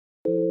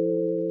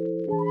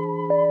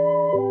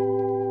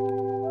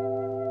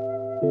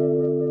Hey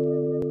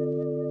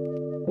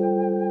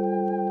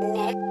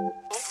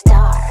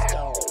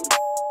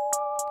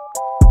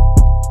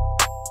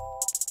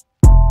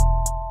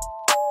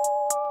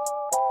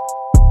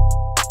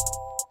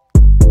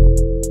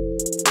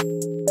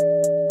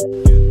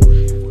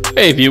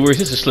viewers,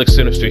 this is Slick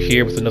Sinister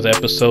here with another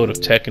episode of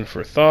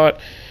T4T.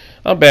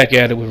 I'm back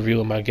at it with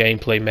reviewing my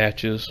gameplay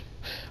matches.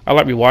 I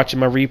like rewatching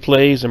my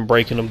replays and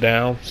breaking them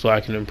down so I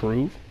can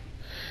improve.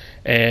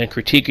 And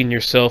critiquing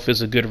yourself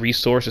is a good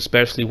resource,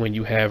 especially when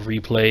you have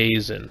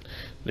replays and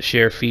the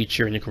share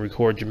feature and you can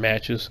record your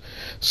matches.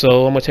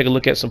 So I'm going to take a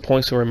look at some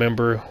points to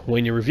remember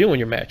when you're reviewing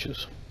your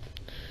matches.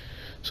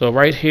 So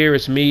right here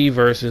it's me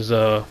versus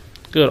a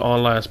good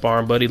online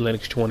sparring buddy,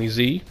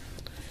 Linux20Z.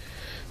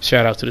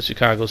 Shout out to the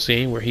Chicago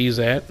scene where he's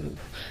at.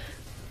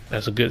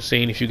 That's a good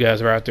scene. If you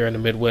guys are out there in the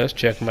Midwest,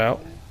 check him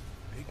out.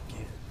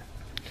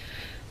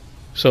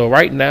 So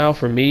right now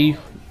for me,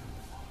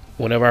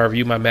 whenever I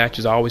review my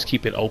matches, I always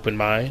keep an open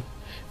mind,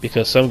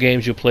 because some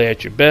games you'll play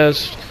at your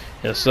best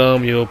and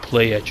some you'll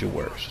play at your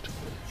worst.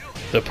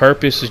 The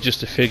purpose is just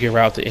to figure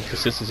out the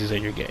inconsistencies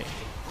in your game.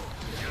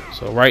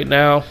 So right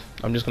now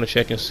I'm just going to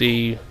check and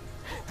see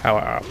how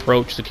I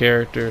approach the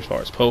character as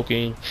far as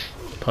poking,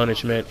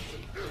 punishment,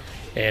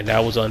 and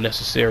that was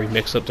unnecessary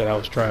mix-up that I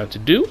was trying to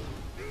do.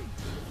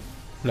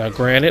 Now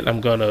granted,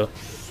 I'm gonna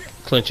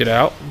clinch it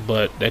out,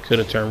 but that could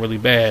have turned really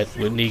bad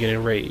with Negan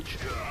and Rage.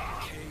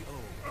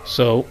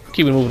 So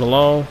keep it moving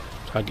along.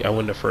 I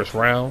win the first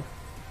round.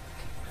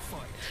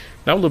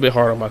 Now I'm a little bit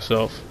hard on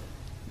myself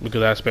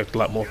because I expect a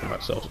lot more from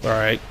myself.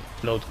 Alright,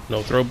 no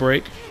throw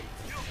break.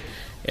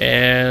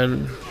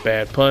 And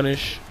bad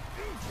punish.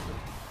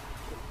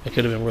 It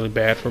could have been really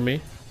bad for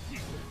me.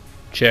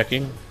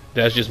 Checking.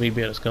 That's just me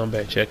being a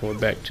scumbag. Checking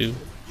with back two.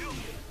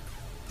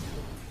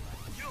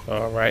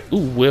 Alright.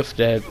 Ooh, whiff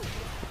that.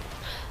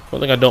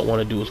 One thing I don't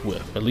want to do is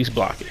whiff. At least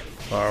block it.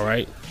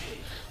 Alright.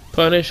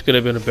 Punish. Could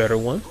have been a better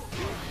one.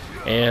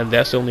 And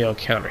that's only on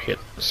counter hit.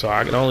 So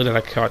not only did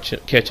I catch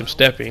him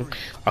stepping,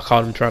 I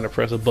caught him trying to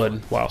press a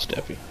button while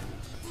stepping.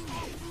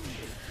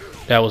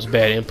 That was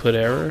bad input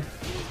error.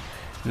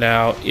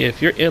 Now,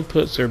 if your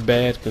inputs are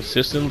bad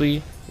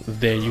consistently,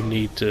 then you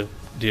need to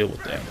deal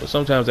with that. But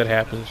sometimes that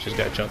happens. Just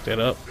gotta chunk that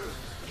up.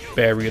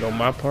 Bad read on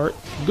my part.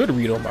 Good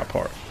read on my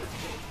part.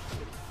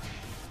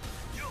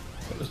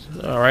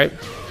 Alright.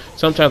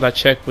 Sometimes I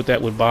check with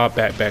that with Bob.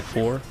 Back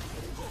 4.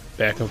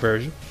 Back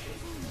conversion.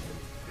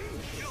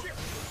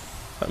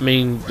 I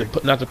mean,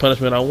 not the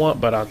punishment I want,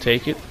 but I'll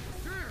take it.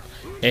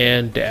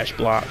 And dash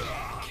block.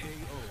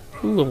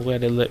 Ooh, I'm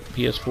glad they let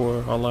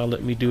PS4 Online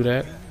let me do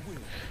that.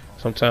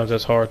 Sometimes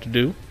that's hard to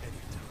do.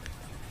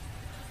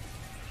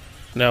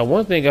 Now,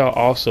 one thing I'll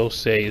also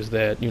say is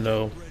that,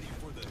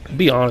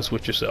 be honest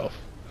with yourself.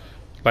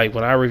 Like,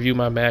 when I review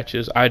my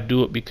matches, I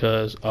do it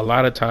because a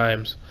lot of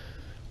times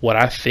what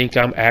I think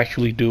I'm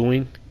actually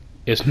doing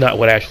is not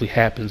what actually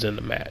happens in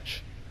the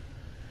match.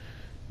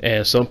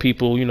 And some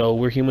people,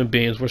 we're human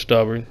beings, we're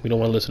stubborn, we don't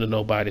want to listen to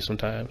nobody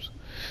sometimes.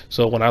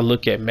 So when I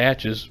look at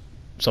matches,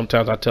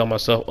 sometimes I tell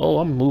myself, oh,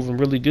 I'm moving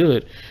really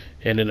good,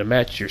 and in the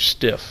match you're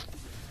stiff.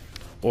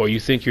 Or you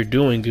think you're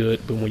doing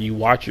good, but when you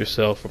watch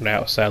yourself from the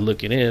outside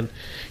looking in, you're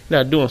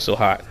not doing so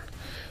hot.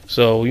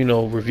 So,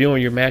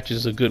 reviewing your matches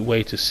is a good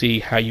way to see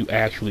how you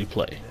actually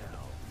play.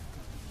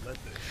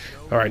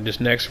 Alright, this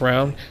next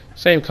round,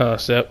 same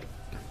concept.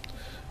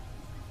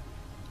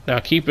 Now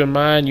keep in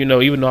mind,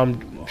 even though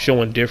I'm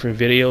showing different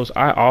videos,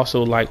 I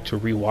also like to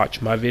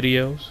rewatch my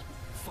videos.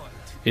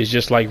 It's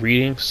just like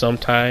reading.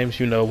 Sometimes,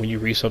 when you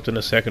read something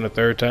a second or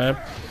third time,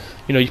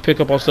 you pick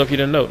up on stuff you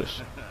didn't notice.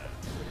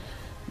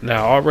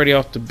 Now, already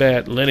off the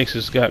bat, Linux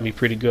has got me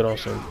pretty good on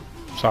some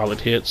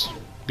solid hits.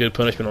 Good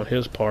punishment on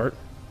his part.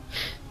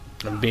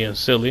 I'm being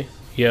silly.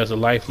 He has a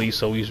life lead,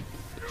 so he's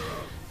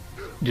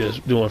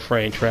just doing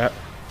frame trap.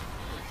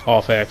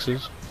 Off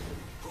axis.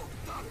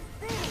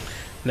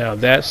 Now,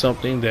 that's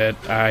something that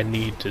I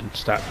need to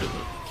stop doing.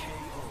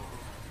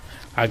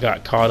 I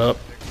got caught up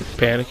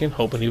panicking,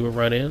 hoping he would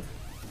run in.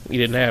 He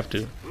didn't have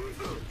to.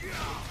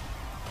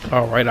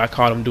 Alright, I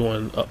caught him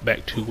doing up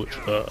back 2 with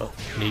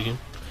Negan.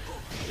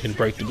 Didn't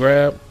break the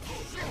grab.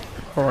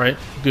 Alright,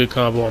 good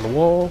combo on the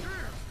wall.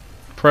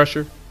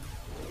 Pressure.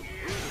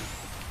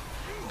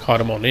 Caught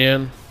him on the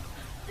end.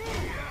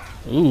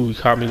 Ooh, he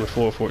caught me with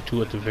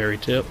 4-4-2 at the very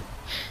tip.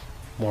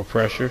 More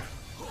pressure.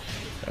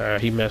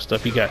 He messed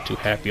up. He got too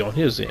happy on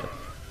his end.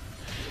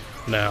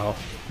 Now,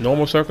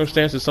 normal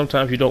circumstances,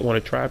 sometimes you don't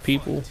want to try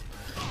people.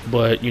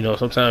 But,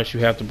 sometimes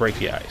you have to break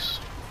the ice.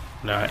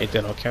 Now, I ate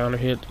that on counter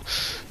hit.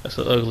 That's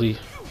an ugly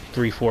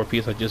 3-4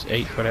 piece I just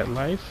ate for that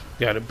life.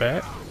 Got it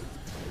back.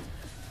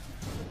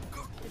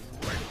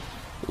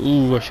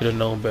 Ooh, I should have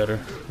known better.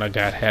 I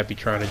got happy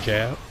trying to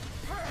jab.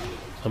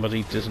 I'm gonna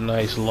eat this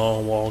nice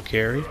long wall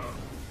carry.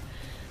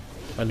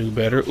 I knew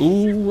better.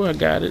 Ooh, I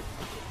got it.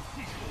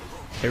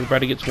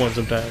 Everybody gets one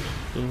sometimes.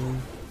 Boom,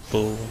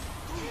 boom,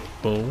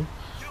 boom.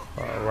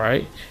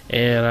 Alright.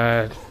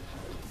 And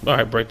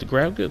alright, break the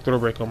grab. Good throw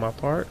break on my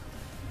part.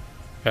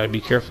 Gotta be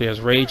careful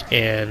as Rage.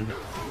 And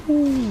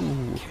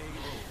ooh,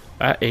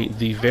 I ate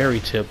the very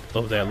tip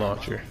of that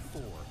launcher.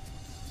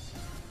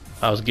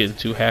 I was getting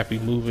too happy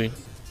moving.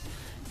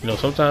 You know,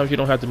 sometimes you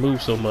don't have to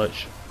move so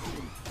much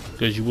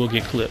because you will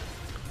get clipped.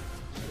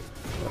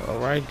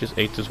 Alright, just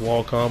ate this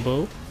wall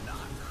combo.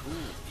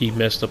 He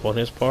messed up on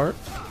his part.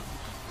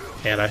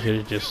 And I should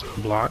have just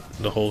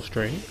blocked the whole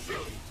string.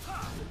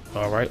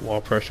 Alright, wall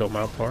pressure on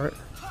my part.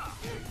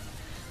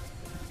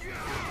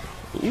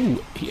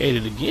 Ooh, he ate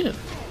it again.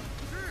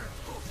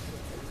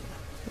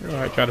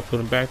 Alright, try to put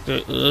him back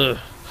there. Ugh.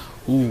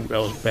 Ooh, that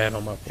was bad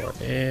on my part.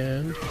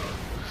 And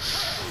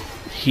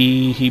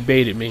he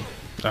baited me.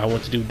 I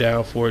went to do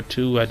down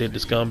 4-2. I did the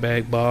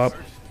scumbag bob,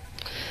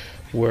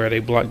 where they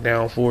block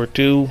down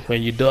 4-2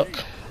 and you duck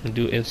and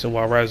do instant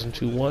while rising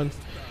 2-1.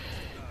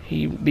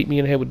 He beat me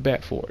in the head with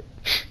bat for it.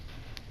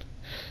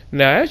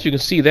 Now, as you can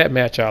see, that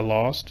match I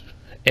lost,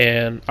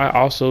 and I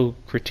also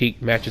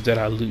critique matches that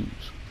I lose.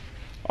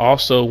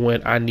 Also,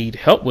 when I need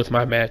help with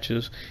my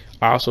matches,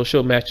 I also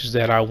show matches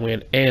that I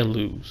win and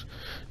lose.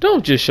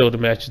 Don't just show the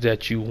matches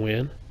that you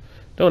win.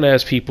 Don't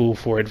ask people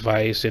for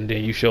advice and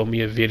then you show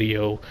me a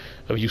video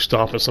of you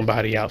stomping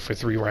somebody out for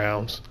 3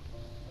 rounds.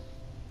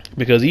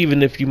 Because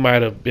even if you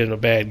might have been a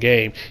bad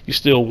game, you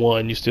still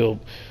won. You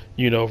still,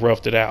 you know,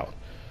 roughed it out.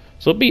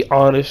 So be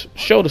honest.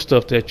 Show the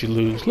stuff that you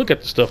lose. Look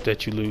at the stuff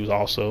that you lose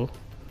also.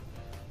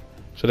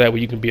 So that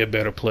way you can be a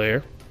better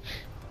player.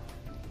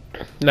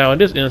 Now in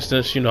this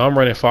instance, you know, I'm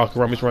running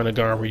Falcon, he's running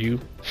Ganryu.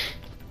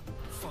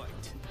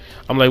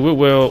 I'm like, we're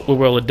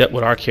well adept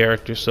with our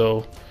character,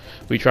 so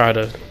we try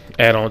to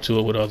add on to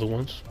it with other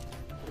ones.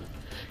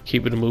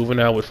 Keep it moving.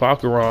 Now with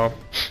Falcon,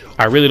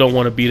 I really don't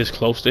want to be this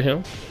close to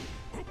him,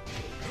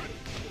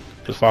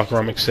 because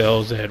Falcon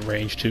excels at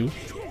range 2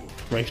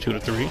 to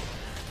 3,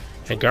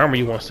 and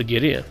Ganryu wants to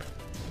get in.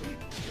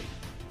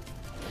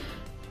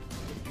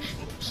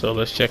 So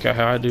let's check out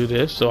how I do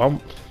this. So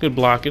I'm good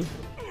blocking.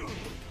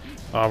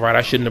 Alright,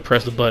 I shouldn't have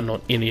pressed the button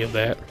on any of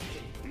that.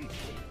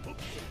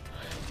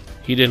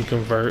 He didn't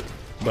convert,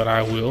 but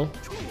I will.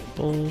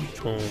 Boom,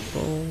 boom,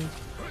 boom.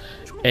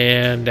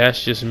 And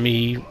that's just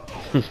me.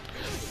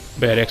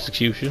 Bad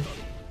execution.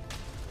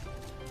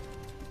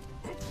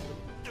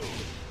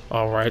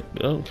 Alright,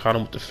 caught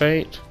him with the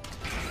feint.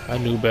 I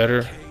knew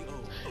better.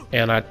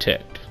 And I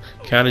teched.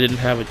 Kinda didn't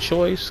have a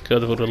choice,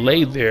 because if it would have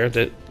laid there,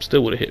 that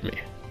still would have hit me.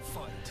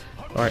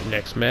 Alright,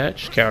 next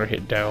match. Counter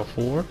hit down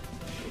 4.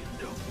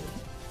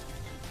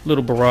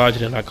 Little barrage,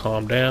 and then I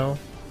calm down.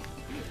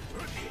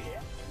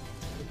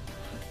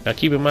 Now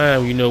keep in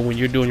mind, you know, when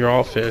you're doing your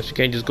offense, you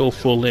can't just go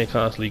full in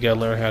constantly. You gotta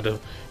learn how to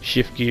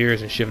shift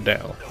gears and shift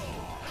down.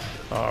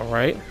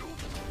 Alright.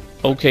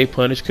 Okay,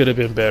 punish could have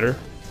been better.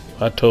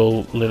 I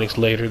told Linux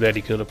later that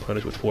he could have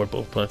punished with 4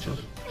 both punches.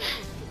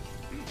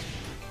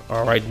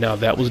 Alright, now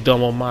that was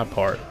dumb on my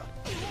part.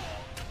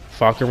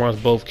 Falcon runs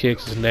both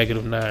kicks is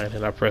 -9,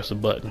 and I press a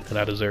button, and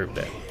I deserve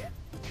that.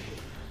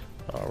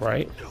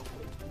 Alright.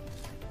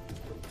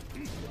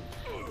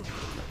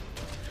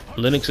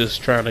 Linux is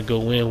trying to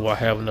go in while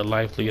having a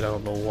life lead. I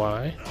don't know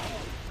why.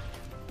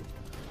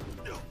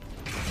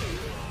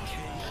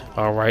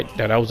 Alright,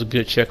 now that was a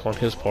good check on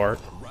his part.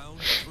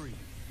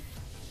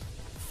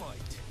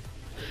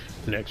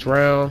 Next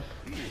round.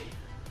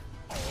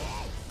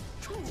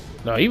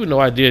 Now, even though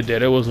I did that,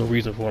 there was no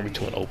reason for me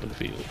to an open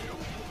field.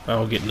 I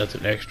don't get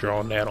nothing extra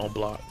on that on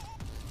block.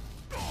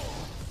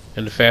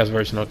 And the fast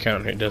version on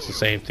counter hit does the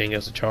same thing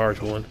as the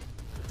charge one.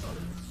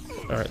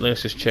 Alright,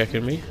 Linux is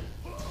checking me.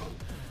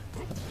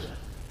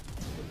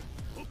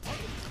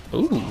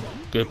 Ooh,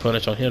 good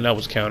punish on him. That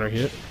was counter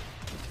hit.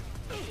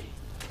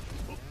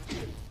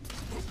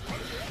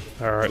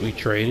 Alright, we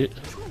traded.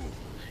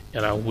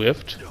 And I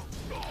whiffed.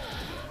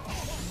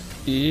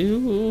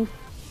 Ew.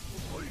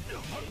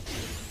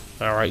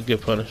 Alright,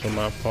 good punish on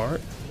my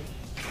part.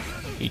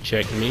 He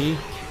checked me.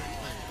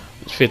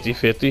 It's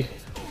 50-50.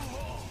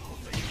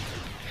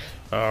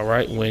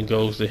 Alright, win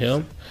goes to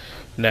him.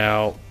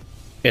 Now,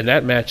 in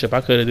that matchup,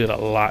 I could have did a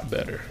lot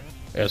better.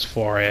 As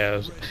far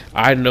as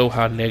I know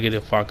how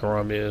negative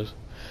Falcon is,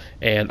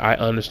 and I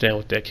understand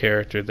with that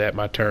character that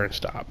my turn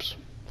stops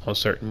on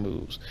certain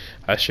moves.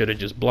 I should have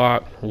just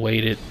blocked,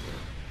 waited,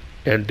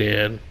 and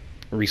then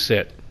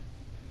reset.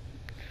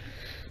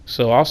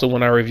 So also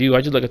when I review,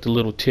 I just look at the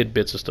little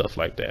tidbits of stuff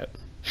like that.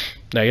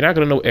 Now you're not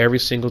going to know every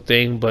single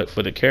thing, but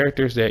for the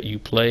characters that you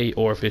play,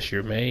 or if it's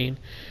your main,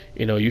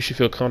 you know, you should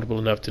feel comfortable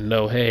enough to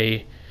know,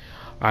 hey,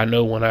 I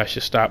know when I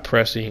should stop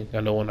pressing,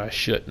 I know when I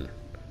shouldn't.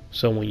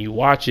 So when you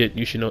watch it,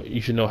 you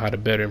should know how to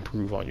better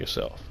improve on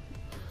yourself.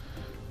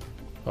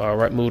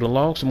 Alright, moving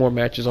along. Some more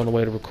matches on the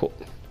way to record.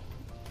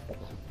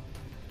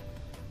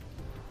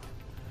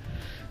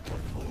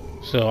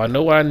 So I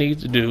know what I need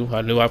to do.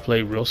 I knew I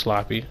played real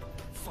sloppy.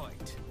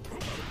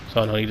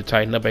 So I don't need to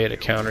tighten up. I had a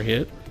counter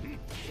hit.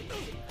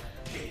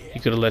 He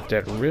could have let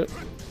that rip.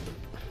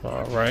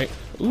 Alright.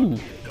 Ooh.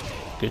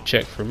 Good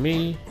check for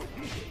me.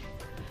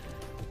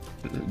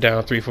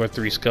 Down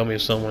 3-4-3 scummy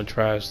if someone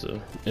tries to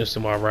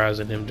instant while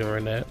rising him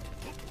during that.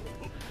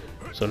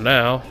 So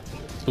now,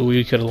 ooh,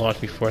 he could have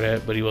launched before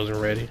that, but he wasn't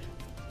ready.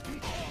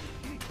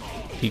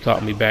 He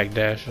caught me back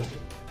dashing.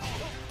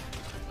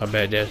 My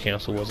bad, dash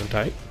cancel wasn't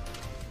tight.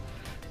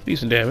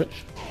 Decent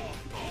damage.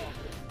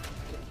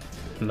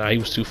 Nah, he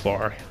was too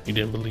far. He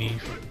didn't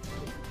believe.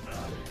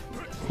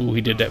 Ooh,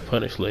 he did that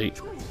punish late.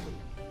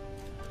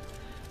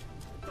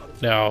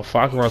 Now,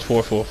 Falcon's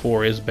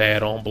 444 is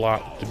bad on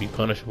block to be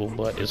punishable,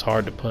 but it's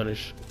hard to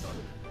punish.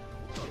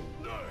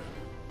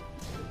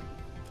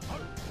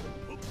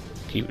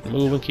 Keep it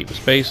moving, keep it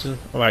spacing.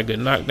 Alright, good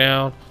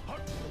knockdown.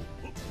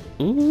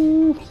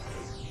 Ooh.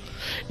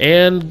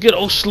 And good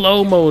old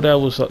slow-mo. That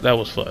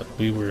was fun.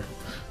 We were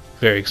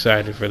very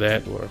excited for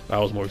that, or I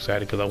was more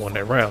excited because I won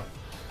that round.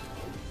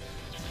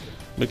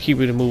 But keep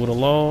it moving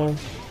along.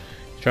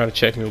 Trying to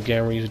check me with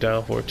Gamma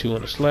down for a 2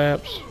 on the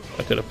slaps.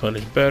 I could have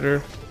punished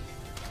better.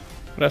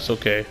 But that's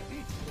okay.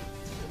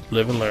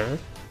 Live and learn.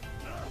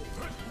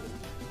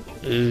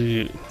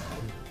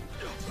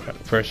 Got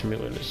to pressure me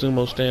with the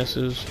sumo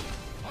stances.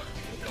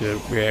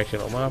 Good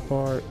reaction on my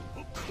part.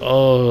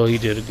 Oh, he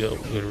did a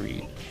good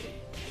read.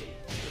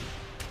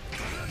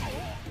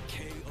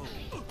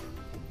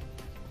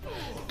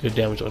 Good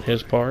damage on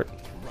his part.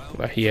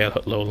 He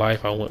had low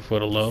life. I went for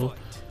the low.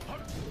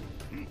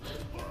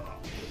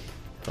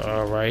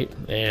 Alright,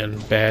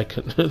 and bad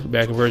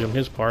conversion on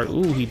his part.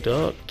 Ooh, he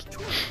ducked.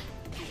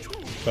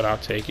 But I'll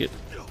take it.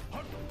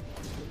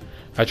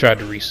 I tried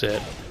to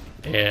reset,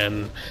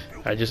 and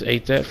I just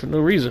ate that for no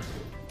reason.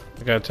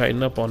 I gotta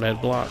tighten up on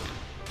that block.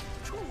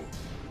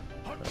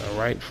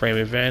 Alright, frame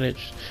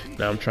advantage.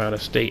 Now I'm trying to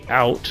stay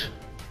out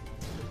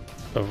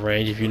of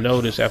range. If you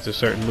notice, after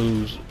certain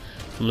moves,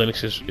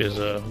 Linux is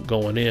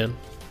going in.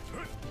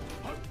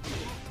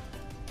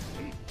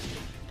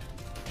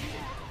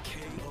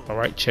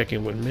 Alright,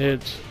 checking with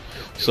mids.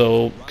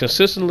 So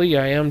consistently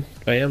I am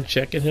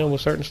checking him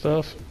with certain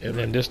stuff, and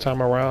then this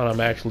time around I'm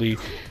actually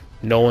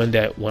knowing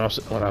that when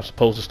I'm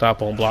supposed to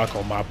stop on block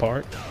on my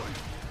part.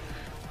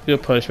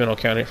 Good punishment on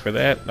counter for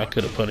that. I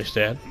could have punished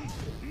that.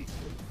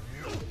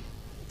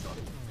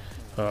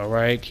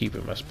 Alright,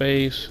 keeping my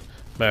space.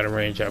 Matter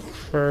range I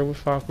prefer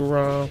with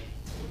Fakura.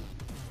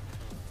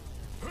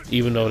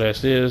 Even though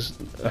that is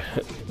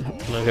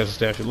Link has a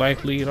statue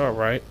life lead.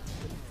 Alright.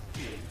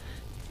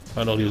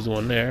 I know he was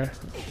doing there.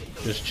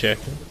 Just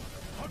checking.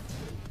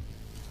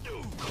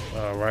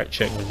 Alright,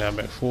 checking down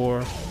back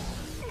 4.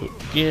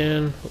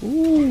 Again.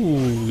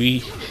 Ooh, he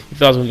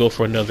thought I was gonna go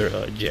for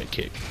another jet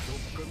kick.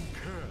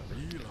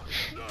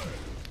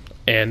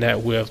 And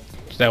that was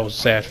a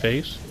sad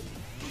face.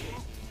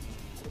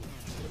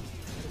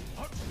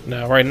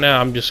 Now right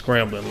now I'm just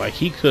scrambling. Like,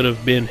 he could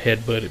have been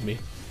headbutted me.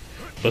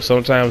 But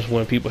sometimes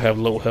when people have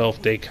low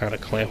health, they kind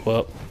of clamp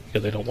up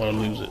because they don't want to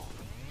lose it.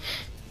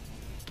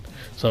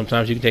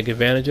 Sometimes you can take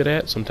advantage of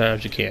that,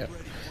 sometimes you can't.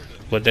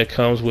 But that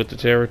comes with the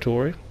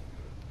territory.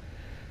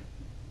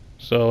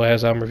 So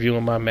as I'm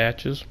reviewing my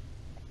matches,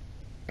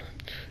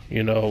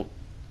 you know,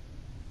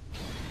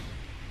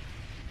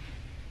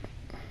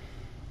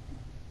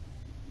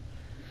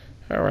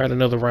 alright,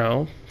 another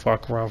round.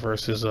 Fakura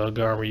versus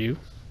Garyu.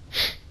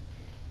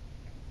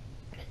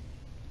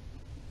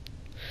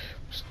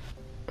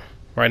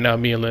 Right now,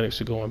 me and Linux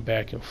are going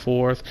back and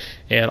forth.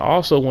 And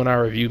also, when I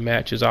review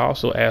matches, I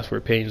also ask for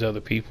opinions of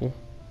other people.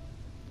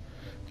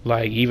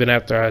 Like, even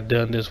after I've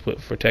done this for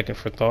Tekken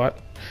for Thought,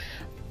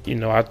 you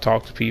know, I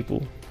talk to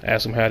people,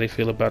 ask them how they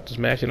feel about this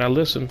match, and I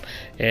listen.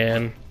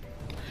 And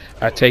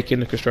I take in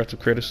the constructive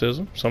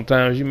criticism.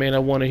 Sometimes you may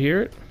not want to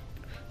hear it,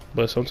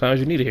 but sometimes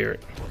you need to hear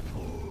it.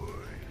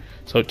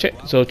 So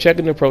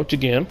checking the approach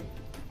again.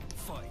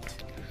 I'm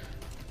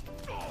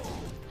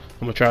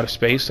going to try to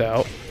space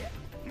out.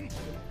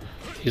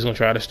 He's going to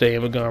try to stay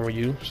in with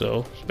Garyu,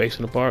 so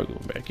spacing apart, going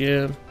back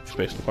in,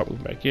 spacing apart,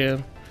 moving back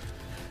in.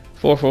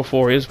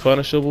 444 is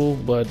punishable,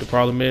 but the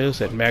problem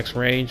is at max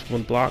range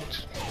when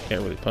blocked,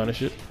 can't really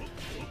punish it.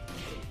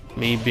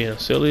 Me being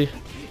silly,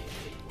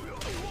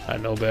 I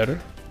know better.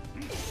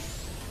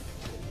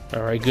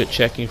 Alright, good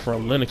checking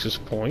from Linux's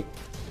point.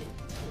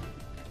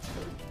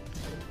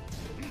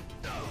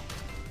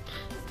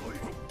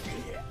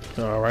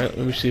 Alright,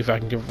 let me see if I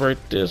can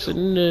convert this.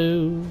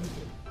 No.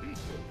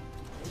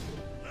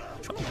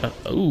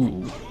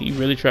 Ooh, he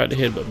really tried to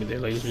headbutt me there,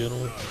 ladies and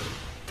gentlemen.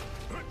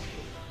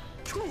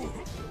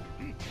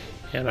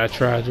 And I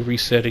tried to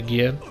reset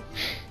again.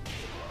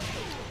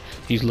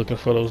 He's looking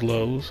for those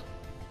lows.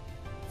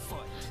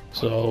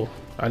 So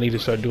I need to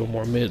start doing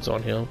more mids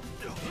on him.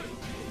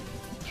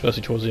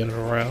 Especially towards the end of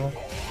the round.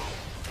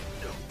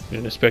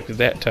 Didn't expect it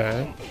that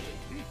time.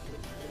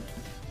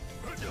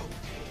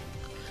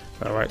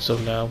 Alright, so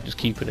now just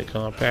keeping it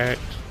compact.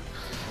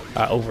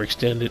 I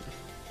overextended.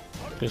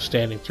 The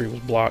standing 3 was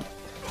blocked.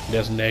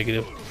 That's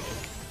negative.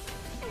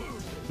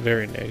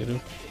 Very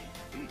negative.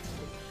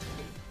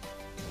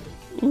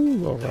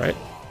 Ooh, alright.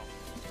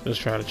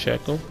 Just trying to check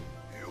him.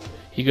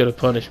 He could have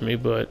punished me,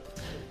 but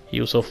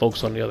he was so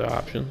focused on the other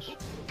options.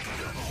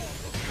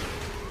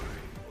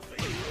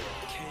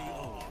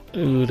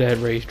 Ooh, that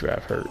rage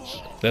drive hurts.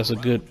 That's a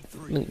good,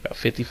 I think about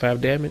 55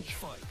 damage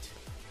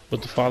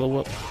with the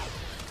follow-up.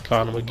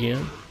 Caught him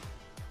again.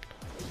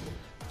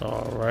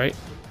 Alright.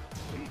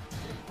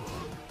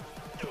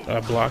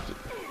 I blocked it.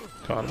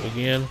 Caught him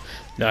again.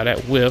 Now that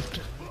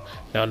whiffed.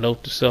 Now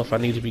note to self, I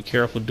need to be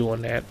careful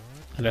doing that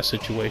in that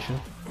situation.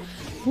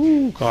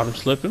 Ooh, caught him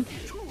slipping.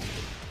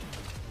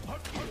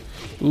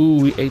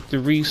 Ooh, we ate the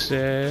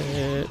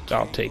reset.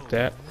 I'll take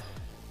that.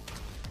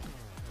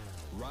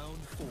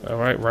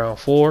 Alright, round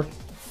 4.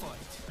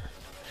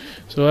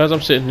 So as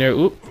I'm sitting there,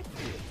 oop,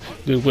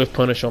 good whiff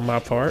punish on my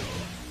part.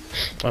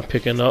 I'm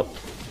picking up.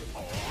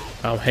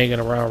 I'm hanging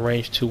around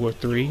range 2 or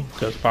 3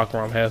 because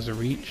Pakaram has the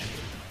reach.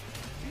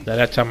 Now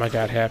that time I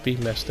got happy,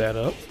 messed that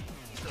up.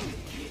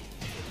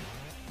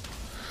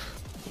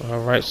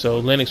 Alright, so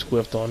Lennox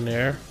whiffed on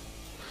there.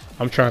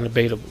 I'm trying to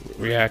bait a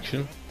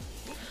reaction.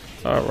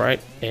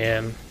 Alright,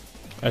 and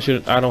I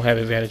don't have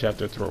advantage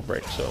after a throw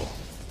break, so.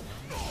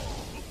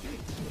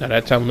 Now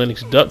that time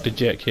Lennox ducked the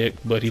jet kick,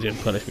 but he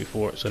didn't punish me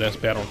for it, so that's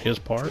bad on his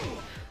part.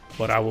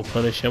 But I will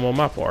punish him on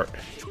my part.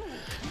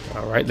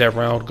 Alright, that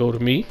round go to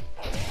me.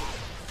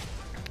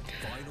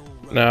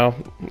 Now,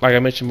 like I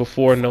mentioned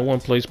before, no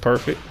one plays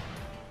perfect.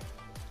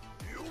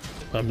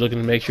 I'm looking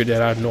to make sure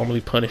that I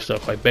normally punish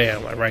stuff like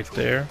bam, like right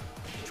there.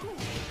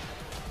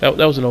 That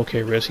was an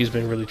okay risk. He's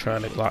been really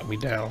trying to lock me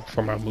down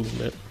for my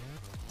movement.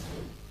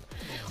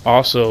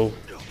 Also,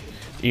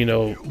 you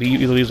know,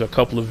 these are a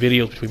couple of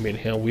videos between me and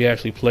him. We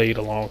actually played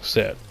a long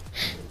set.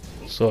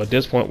 So at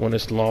this point, when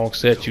it's long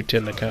sets, you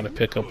tend to kind of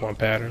pick up on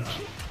patterns.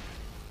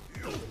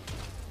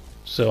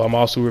 So I'm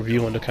also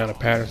reviewing the kind of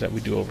patterns that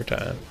we do over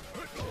time.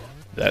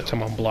 That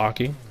time I'm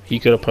blocking. He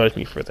could have punished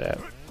me for that.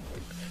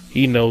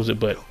 He knows it,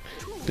 but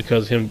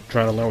because him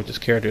trying to learn with his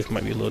characters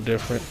might be a little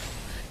different.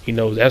 He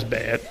knows that's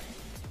bad.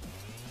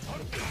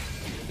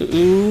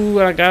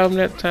 Ooh, I got him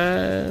that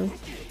time.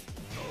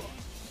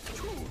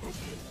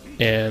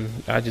 And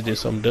I just did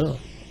something dumb.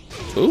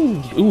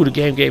 Ooh, the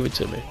game gave it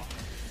to me.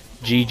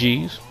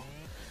 GG's.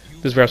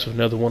 This wraps up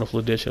another wonderful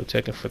edition of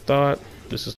Tekken for Thought. This is